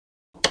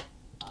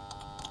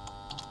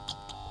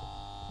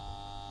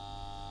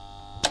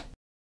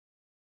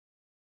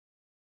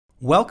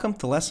Welcome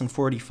to Lesson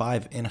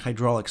 45 in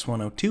Hydraulics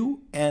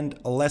 102 and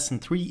Lesson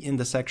 3 in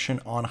the section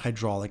on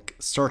hydraulic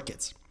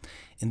circuits.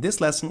 In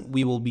this lesson,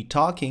 we will be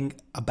talking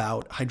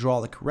about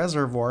hydraulic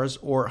reservoirs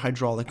or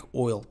hydraulic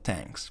oil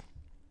tanks.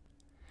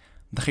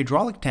 The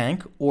hydraulic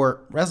tank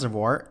or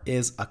reservoir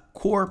is a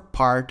core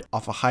part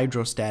of a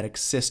hydrostatic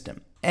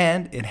system,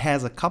 and it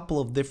has a couple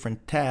of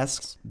different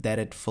tasks that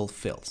it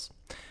fulfills.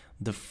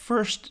 The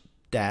first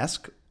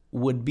task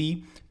would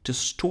be to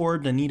store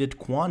the needed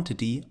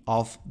quantity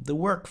of the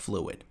work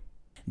fluid.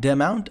 The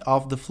amount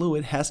of the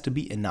fluid has to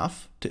be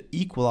enough to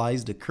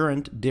equalize the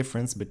current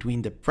difference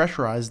between the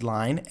pressurized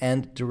line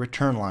and the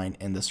return line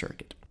in the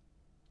circuit.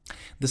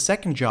 The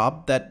second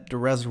job that the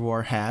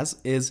reservoir has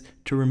is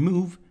to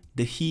remove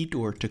the heat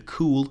or to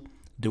cool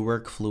the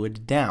work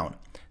fluid down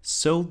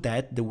so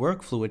that the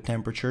work fluid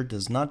temperature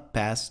does not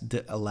pass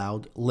the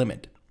allowed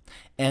limit.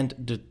 And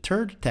the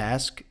third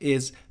task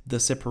is the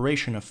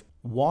separation of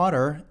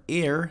water,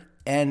 air,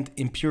 and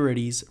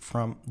impurities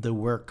from the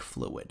work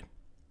fluid.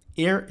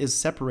 Air is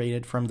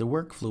separated from the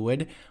work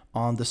fluid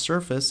on the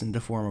surface in the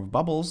form of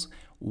bubbles,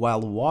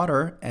 while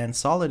water and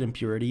solid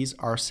impurities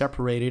are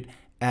separated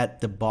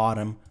at the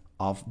bottom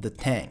of the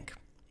tank,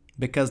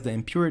 because the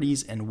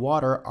impurities and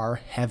water are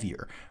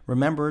heavier.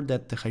 Remember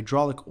that the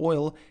hydraulic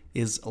oil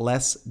is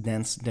less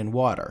dense than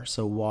water,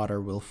 so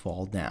water will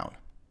fall down.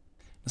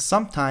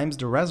 Sometimes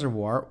the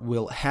reservoir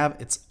will have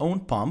its own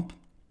pump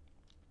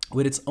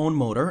with its own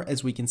motor,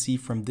 as we can see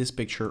from this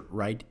picture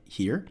right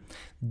here.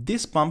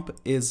 This pump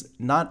is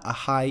not a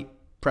high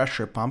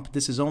pressure pump.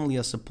 This is only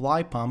a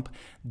supply pump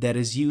that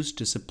is used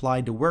to supply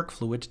the work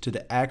fluid to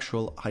the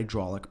actual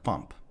hydraulic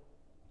pump.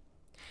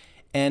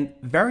 And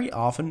very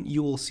often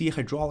you will see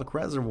hydraulic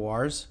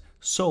reservoirs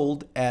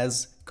sold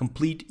as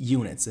complete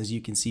units, as you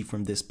can see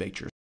from this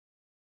picture.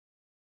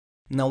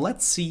 Now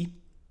let's see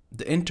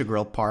the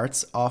integral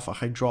parts of a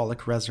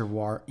hydraulic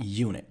reservoir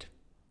unit.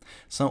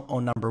 So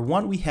on number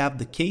 1 we have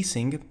the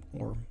casing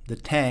or the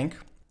tank.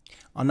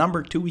 On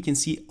number 2 we can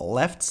see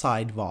left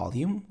side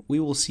volume. We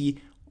will see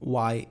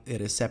why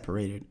it is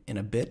separated in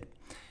a bit.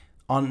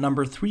 On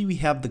number 3 we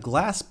have the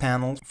glass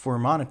panel for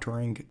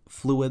monitoring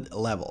fluid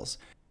levels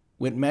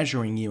with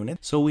measuring unit,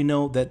 so we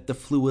know that the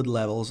fluid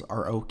levels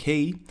are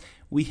okay.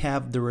 We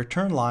have the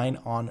return line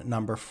on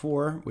number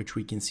 4, which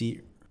we can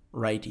see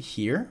right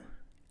here.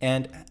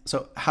 And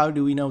so how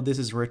do we know this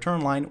is a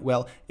return line?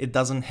 Well, it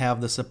doesn't have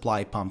the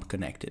supply pump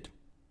connected.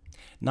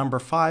 Number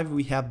 5,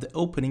 we have the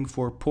opening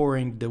for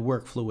pouring the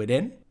work fluid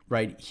in,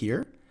 right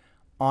here.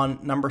 On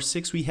number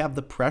 6, we have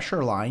the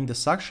pressure line, the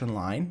suction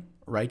line,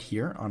 right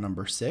here on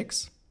number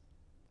 6.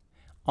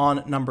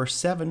 On number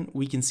 7,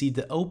 we can see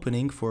the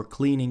opening for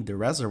cleaning the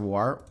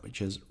reservoir,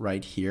 which is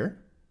right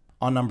here.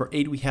 On number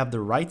 8, we have the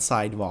right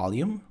side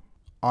volume.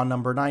 On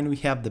number 9, we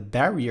have the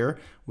barrier,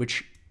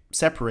 which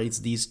separates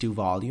these two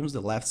volumes,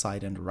 the left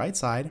side and the right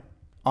side.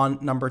 On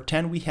number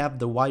 10, we have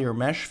the wire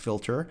mesh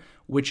filter,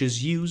 which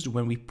is used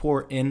when we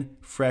pour in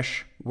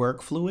fresh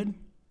work fluid.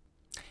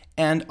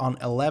 And on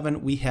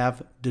 11, we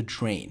have the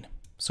drain.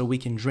 So we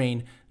can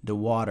drain the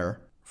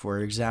water, for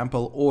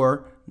example,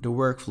 or the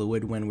work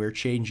fluid when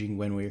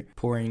we're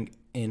pouring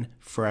in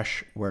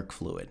fresh work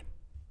fluid.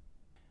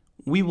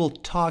 We will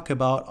talk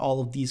about all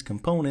of these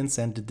components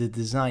and the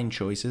design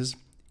choices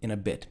in a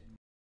bit.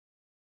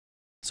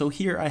 So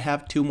here I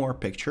have two more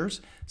pictures.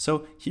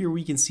 So here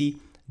we can see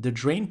the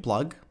drain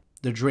plug,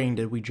 the drain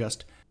that we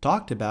just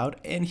talked about,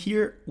 and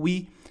here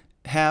we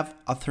have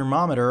a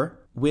thermometer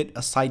with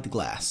a sight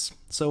glass.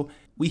 So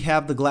we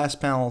have the glass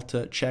panel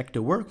to check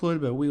the work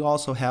fluid, but we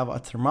also have a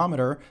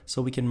thermometer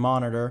so we can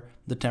monitor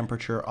the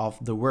temperature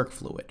of the work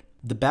fluid.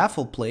 The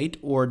baffle plate,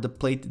 or the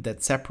plate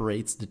that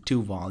separates the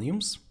two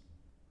volumes.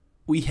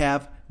 We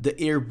have the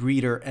air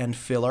breather and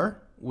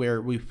filler,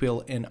 where we fill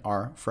in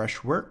our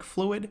fresh work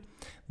fluid,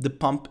 the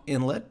pump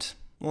inlet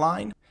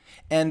line,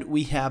 and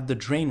we have the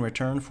drain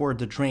return for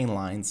the drain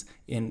lines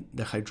in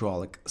the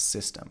hydraulic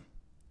system.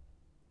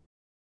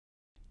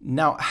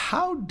 Now,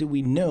 how do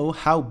we know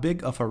how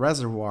big of a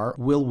reservoir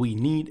will we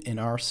need in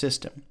our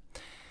system?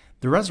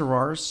 The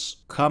reservoirs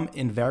come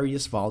in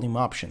various volume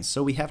options,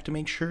 so we have to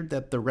make sure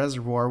that the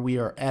reservoir we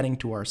are adding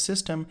to our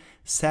system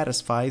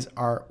satisfies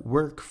our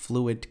work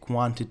fluid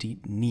quantity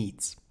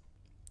needs.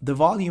 The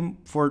volume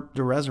for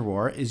the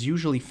reservoir is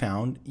usually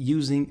found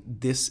using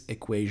this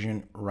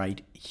equation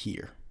right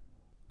here.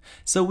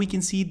 So we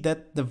can see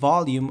that the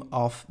volume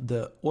of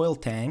the oil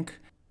tank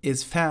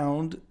is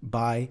found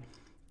by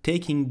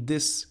taking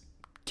this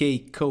K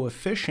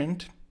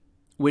coefficient,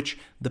 which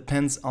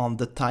depends on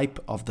the type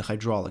of the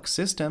hydraulic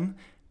system,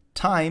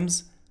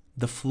 times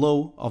the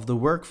flow of the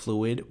work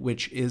fluid,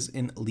 which is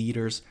in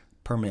liters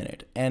per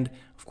minute. And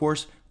of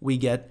course, we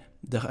get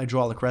the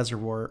hydraulic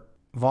reservoir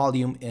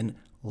volume in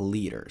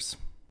liters.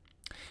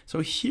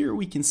 So here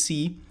we can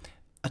see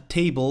a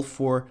table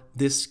for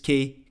this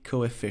K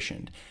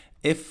coefficient.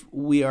 If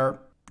we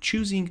are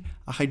choosing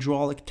a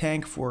hydraulic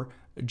tank for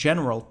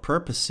general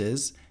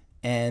purposes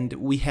and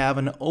we have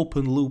an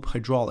open loop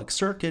hydraulic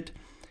circuit,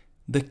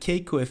 the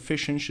K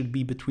coefficient should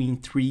be between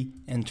 3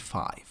 and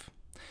 5.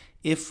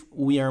 If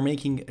we are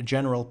making a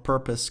general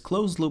purpose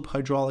closed loop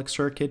hydraulic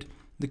circuit,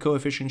 the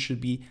coefficient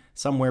should be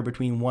somewhere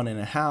between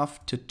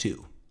 1.5 to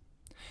 2.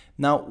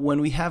 Now, when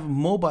we have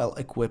mobile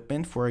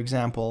equipment, for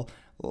example,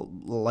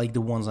 like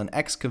the ones on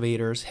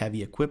excavators,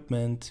 heavy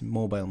equipment,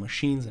 mobile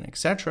machines, and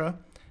etc.,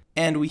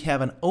 and we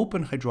have an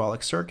open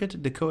hydraulic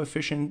circuit, the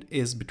coefficient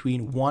is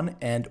between 1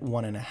 and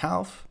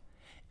 1.5.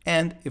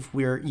 And if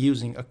we're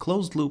using a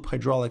closed loop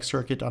hydraulic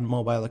circuit on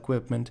mobile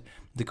equipment,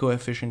 the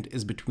coefficient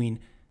is between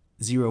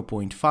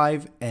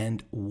 0.5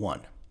 and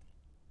 1.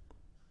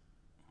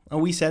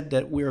 And we said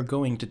that we are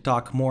going to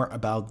talk more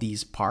about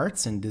these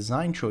parts and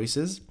design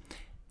choices,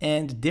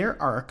 and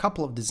there are a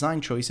couple of design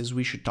choices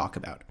we should talk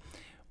about.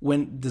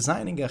 When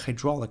designing a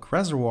hydraulic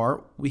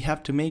reservoir, we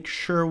have to make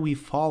sure we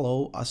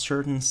follow a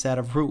certain set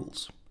of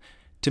rules.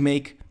 To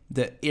make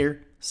the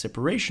air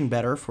separation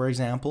better, for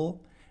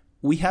example,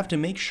 we have to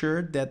make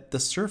sure that the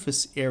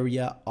surface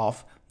area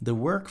of the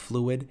work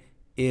fluid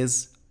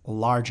is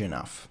large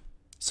enough.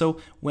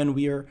 So when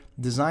we are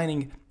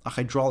designing a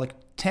hydraulic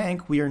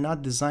tank, we are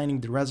not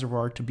designing the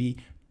reservoir to be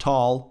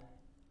tall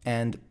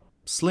and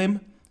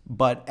slim,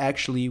 but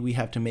actually we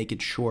have to make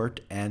it short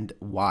and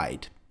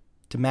wide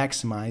to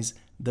maximize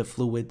the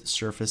fluid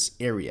surface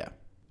area.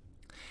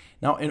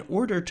 Now, in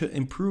order to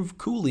improve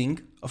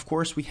cooling, of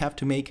course, we have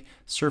to make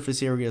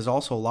surface areas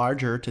also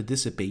larger to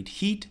dissipate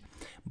heat,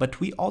 but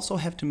we also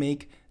have to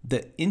make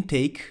the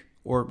intake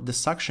or the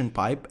suction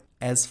pipe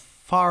as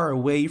far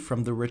away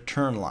from the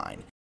return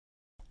line.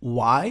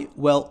 Why?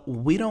 Well,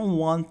 we don't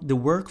want the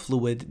work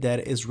fluid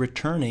that is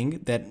returning,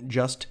 that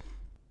just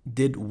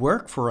did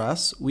work for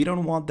us, we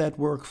don't want that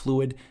work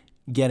fluid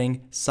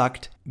getting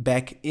sucked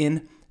back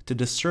in to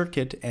the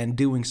circuit and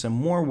doing some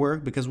more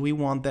work, because we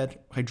want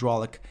that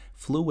hydraulic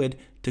fluid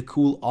to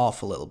cool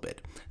off a little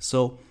bit.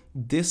 So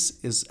this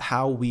is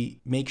how we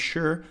make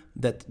sure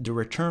that the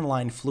return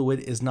line fluid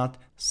is not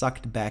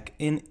sucked back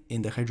in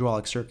the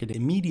hydraulic circuit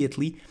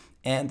immediately,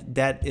 and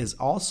that is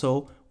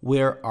also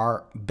where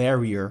our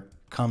barrier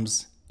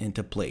comes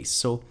into place.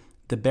 So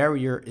the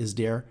barrier is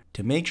there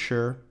to make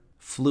sure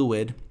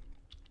fluid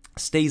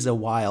stays a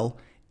while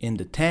in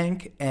the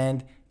tank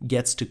and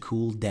gets to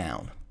cool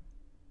down.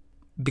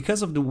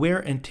 Because of the wear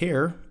and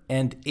tear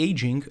and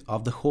aging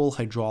of the whole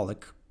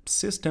hydraulic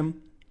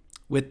system,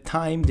 with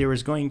time there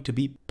is going to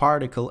be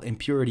particle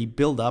impurity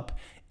buildup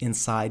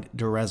inside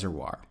the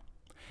reservoir.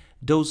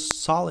 Those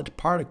solid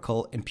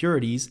particle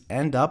impurities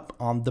end up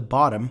on the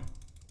bottom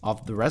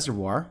of the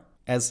reservoir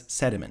as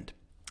sediment.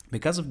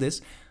 Because of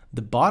this,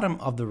 the bottom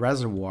of the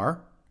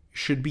reservoir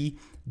should be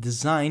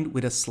designed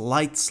with a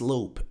slight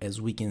slope,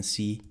 as we can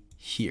see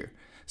here.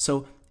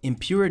 So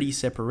impurity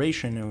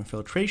separation and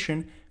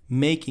infiltration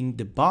making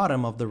the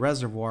bottom of the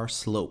reservoir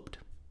sloped.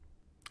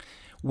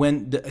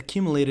 When the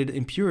accumulated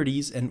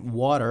impurities and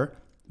water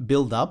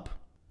build up,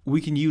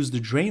 we can use the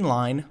drain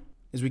line,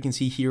 as we can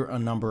see here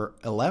on number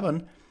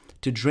 11,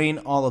 to drain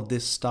all of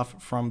this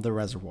stuff from the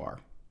reservoir.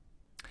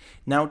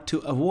 Now, to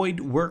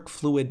avoid work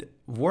fluid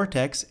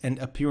vortex and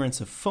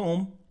appearance of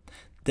foam,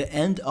 the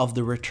end of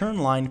the return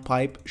line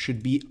pipe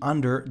should be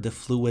under the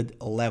fluid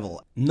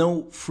level.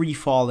 No free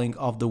falling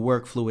of the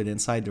work fluid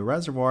inside the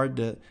reservoir.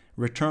 The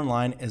return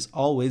line is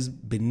always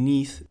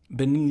beneath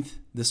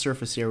the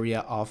surface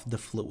area of the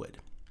fluid.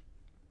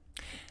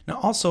 Now,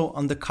 also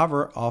on the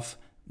cover of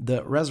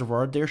the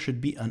reservoir, there should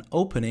be an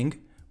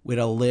opening with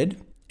a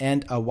lid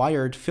and a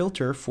wired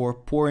filter for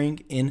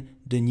pouring in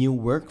the new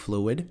work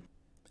fluid.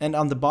 And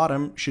on the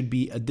bottom should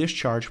be a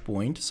discharge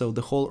point so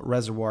the whole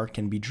reservoir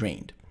can be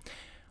drained.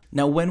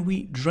 Now, when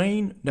we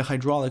drain the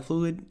hydraulic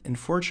fluid,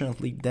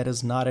 unfortunately, that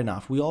is not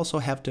enough. We also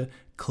have to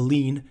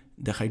clean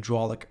the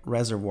hydraulic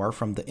reservoir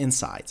from the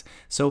insides.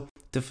 So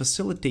to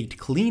facilitate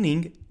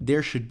cleaning,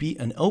 there should be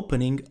an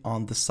opening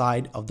on the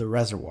side of the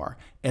reservoir,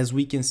 as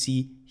we can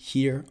see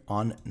here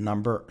on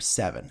number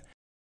 7.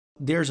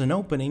 There's an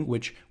opening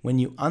which, when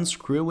you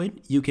unscrew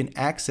it, you can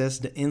access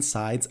the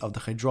insides of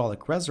the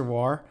hydraulic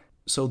reservoir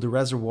so the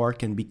reservoir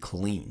can be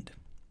cleaned.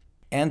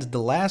 And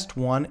the last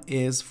one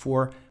is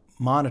for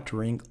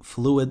monitoring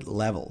fluid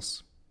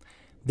levels.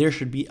 There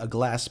should be a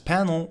glass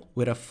panel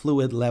with a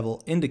fluid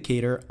level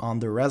indicator on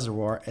the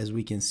reservoir, as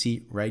we can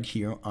see right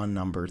here on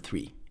number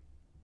 3.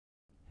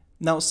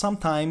 Now,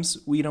 sometimes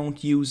we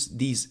don't use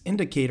these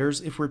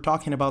indicators. If we're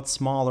talking about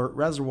smaller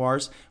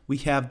reservoirs, we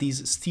have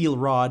these steel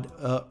rod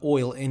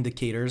oil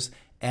indicators,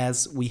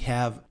 as we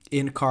have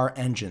in car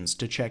engines,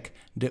 to check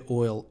the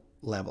oil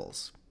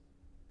levels.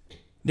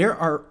 There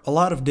are a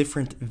lot of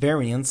different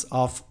variants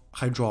of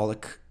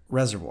hydraulic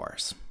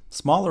reservoirs.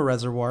 Smaller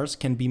reservoirs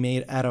can be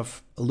made out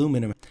of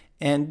aluminum,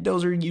 and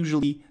those are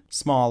usually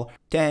small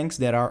tanks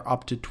that are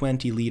up to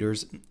 20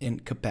 liters in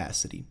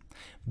capacity.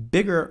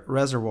 Bigger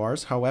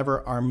reservoirs,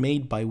 however, are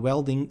made by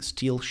welding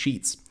steel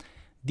sheets.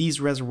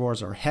 These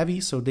reservoirs are heavy,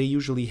 so they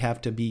usually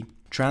have to be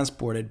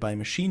transported by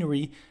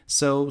machinery,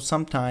 so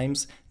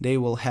sometimes they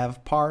will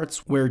have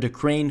parts where the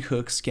crane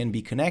hooks can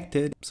be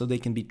connected so they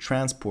can be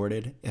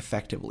transported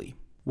effectively.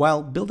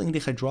 While building the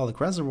hydraulic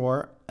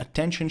reservoir,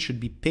 attention should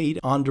be paid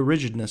on the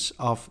rigidness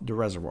of the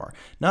reservoir,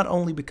 not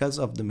only because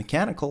of the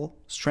mechanical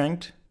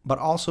strength, but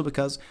also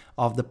because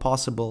of the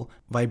possible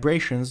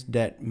vibrations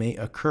that may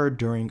occur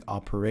during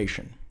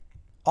operation.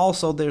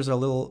 Also, there's a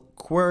little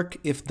quirk: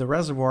 if the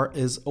reservoir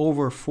is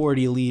over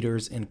 40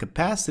 liters in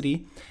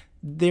capacity,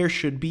 there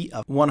should be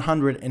a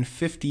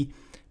 150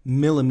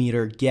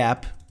 millimeter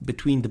gap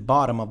between the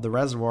bottom of the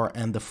reservoir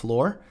and the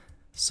floor,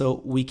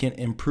 so we can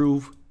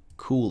improve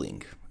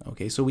cooling.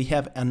 Okay, so we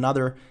have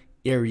another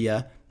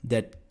area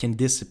that can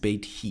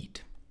dissipate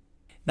heat.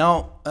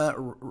 Now,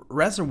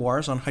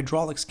 reservoirs on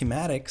hydraulic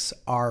schematics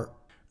are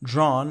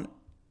drawn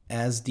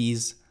as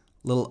these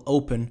little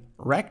open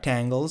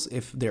rectangles.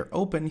 If they're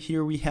open,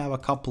 here we have a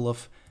couple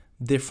of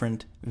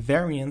different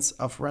variants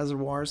of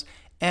reservoirs,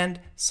 and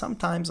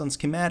sometimes on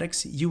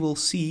schematics you will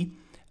see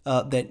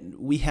that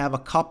we have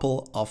a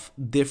couple of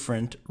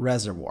different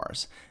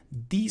reservoirs.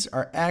 These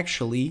are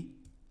actually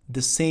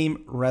the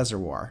same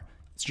reservoir.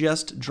 It's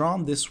just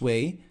drawn this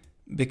way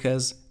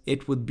because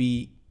it would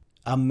be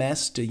a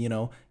mess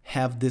to,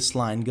 have this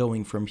line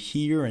going from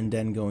here and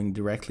then going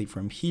directly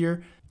from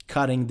here,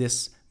 cutting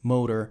this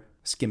motor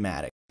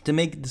schematic. To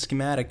make the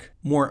schematic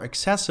more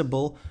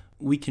accessible,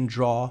 we can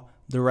draw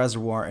the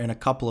reservoir in a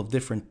couple of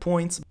different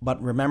points,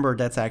 but remember,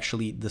 that's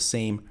actually the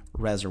same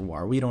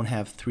reservoir. We don't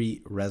have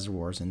 3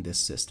 reservoirs in this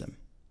system.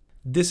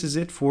 This is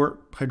it for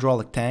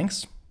hydraulic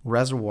tanks,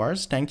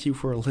 reservoirs. Thank you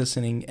for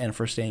listening and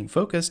for staying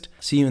focused.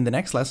 See you in the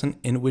next lesson,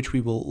 in which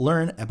we will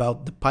learn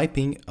about the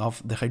piping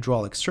of the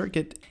hydraulic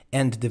circuit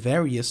and the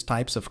various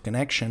types of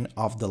connection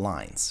of the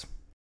lines.